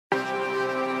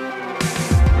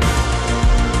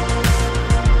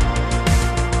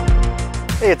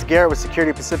Hey, it's Garrett with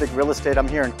Security Pacific Real Estate. I'm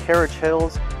here in Carriage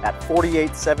Hills at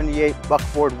 4878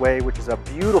 Buckboard Way, which is a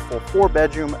beautiful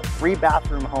 4-bedroom,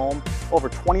 3-bathroom home, over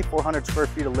 2,400 square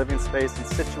feet of living space and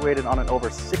situated on an over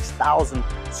 6,000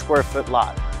 square foot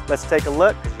lot. Let's take a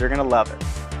look because you're gonna love it.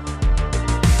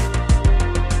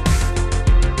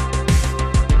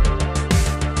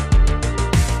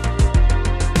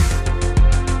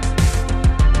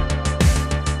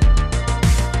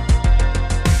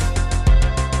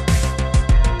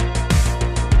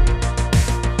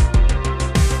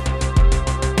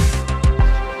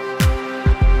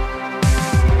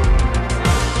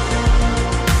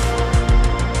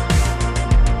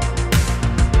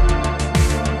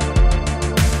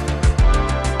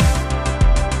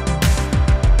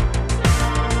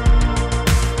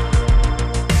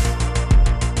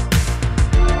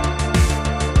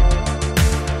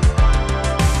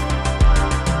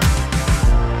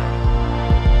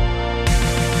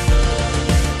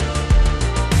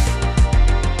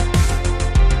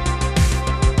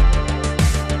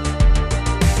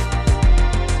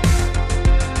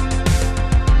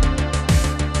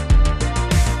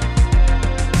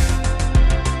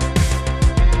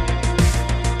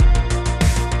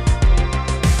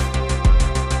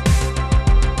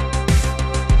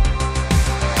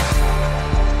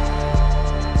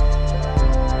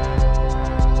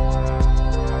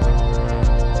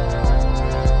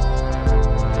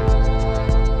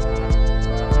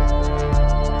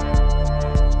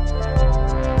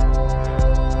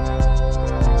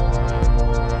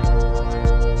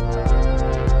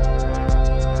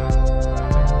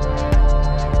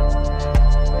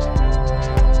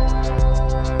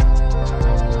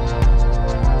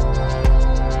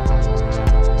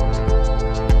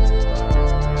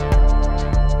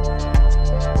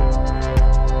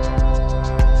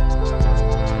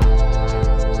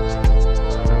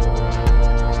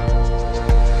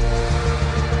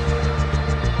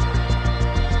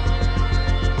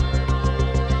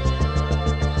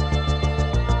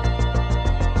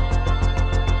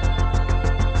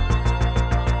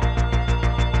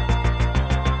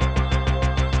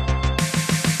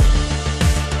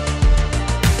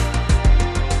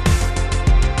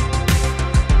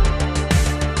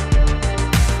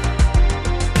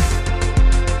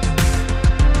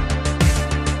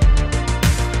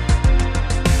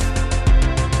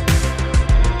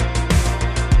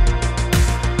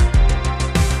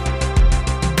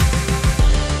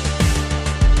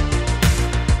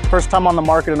 First time on the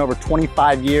market in over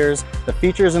 25 years, the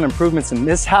features and improvements in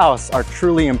this house are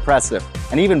truly impressive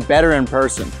and even better in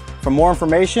person. For more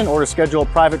information or to schedule a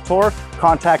private tour,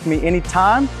 contact me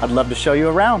anytime. I'd love to show you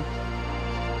around.